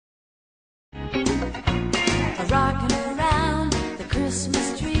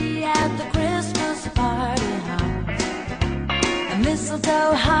Christmas tree at the Christmas party house. The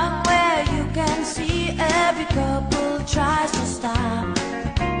mistletoe hung where you can see every couple tries to stop.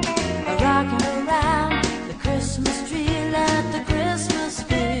 Rocking around the Christmas tree, let the Christmas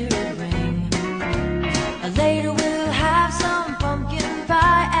spirit ring. Later we'll have some pumpkin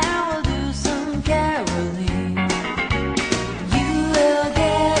pie and we'll do some caroling. You will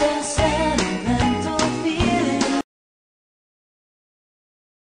get a sentimental feeling.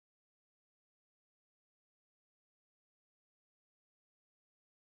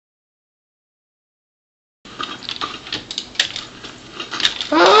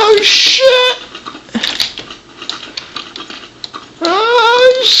 Oh shit!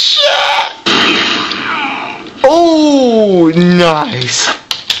 Oh shit! Oh, nice!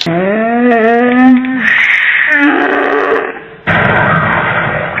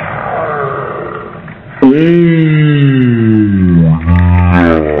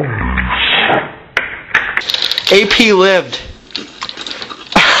 AP lived.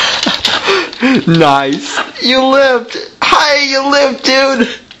 Nice. You lived. Hi, you lived,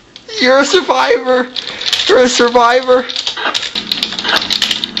 dude. You're a survivor. You're a survivor.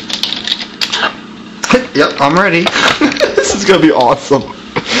 Yep, I'm ready. This is gonna be awesome.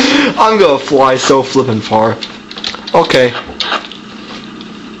 I'm gonna fly so flippin' far. Okay.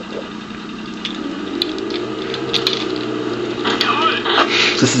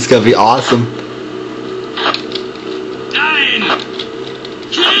 This is gonna be awesome.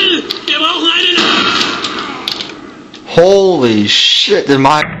 Holy shit, did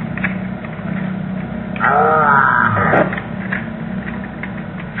my...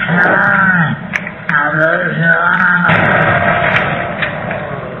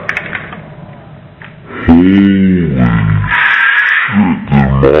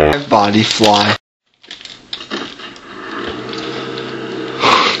 my body fly.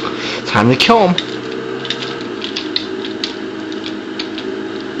 Time to kill him.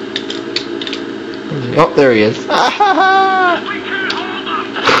 Oh, there he is.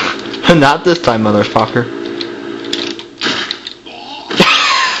 Not this time, motherfucker.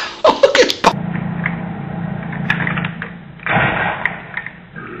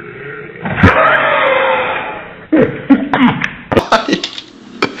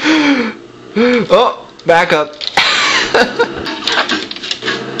 Oh, back up.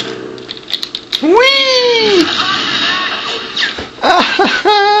 Whee!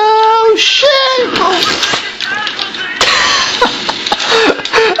 Oh shit!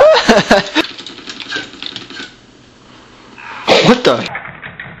 What the?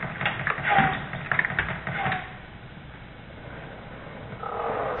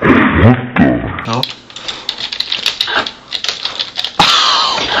 Oh.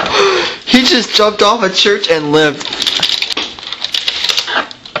 He just jumped off a church and lived.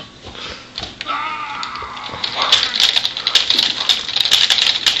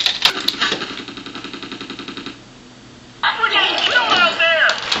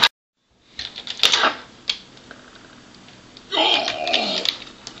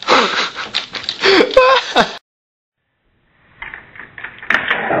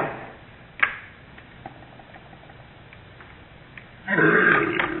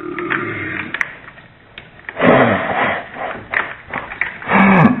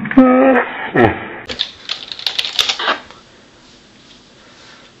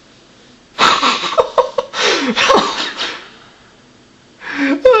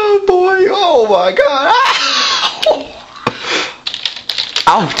 Oh boy, oh my god.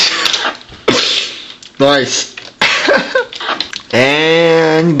 Ouch. Nice.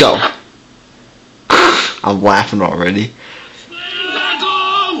 And go. I'm laughing already.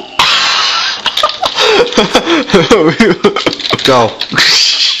 Go.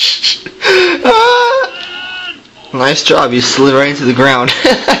 Nice job, you slid right into the ground.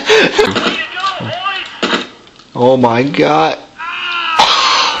 Oh my god.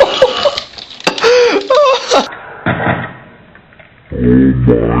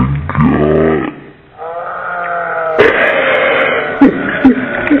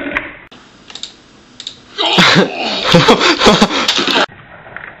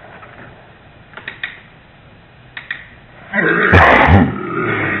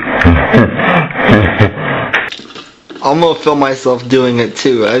 I'm gonna film myself doing it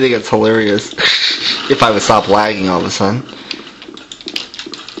too. I think it's hilarious. If I would stop lagging all of a sudden.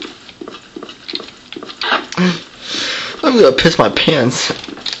 I'm gonna piss my pants.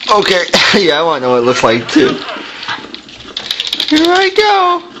 Okay, yeah, I wanna know what it looks like too. Here I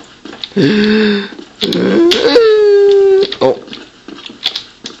go. Oh.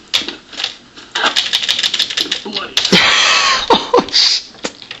 Oh,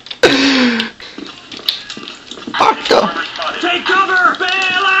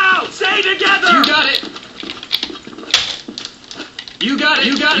 You got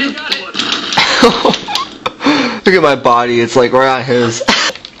it. Look at my body. It's like right on his.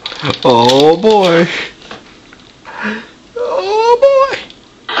 Oh boy. Oh boy.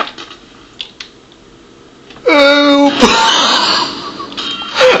 Oh.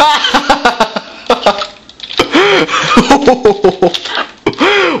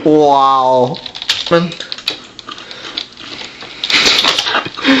 Wow.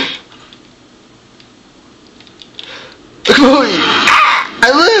 I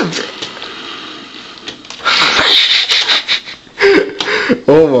lived.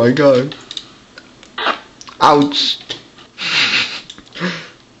 Oh my god. Ouch.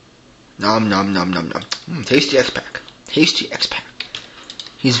 Nom nom nom nom nom. Tasty X-Pack. Tasty X-Pack.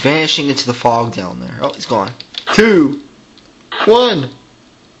 He's vanishing into the fog down there. Oh, he's gone. 2, 1,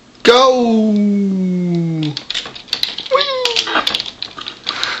 go! Whee!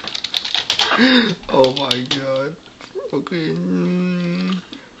 Oh my god. Okay.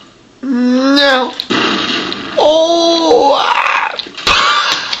 Now.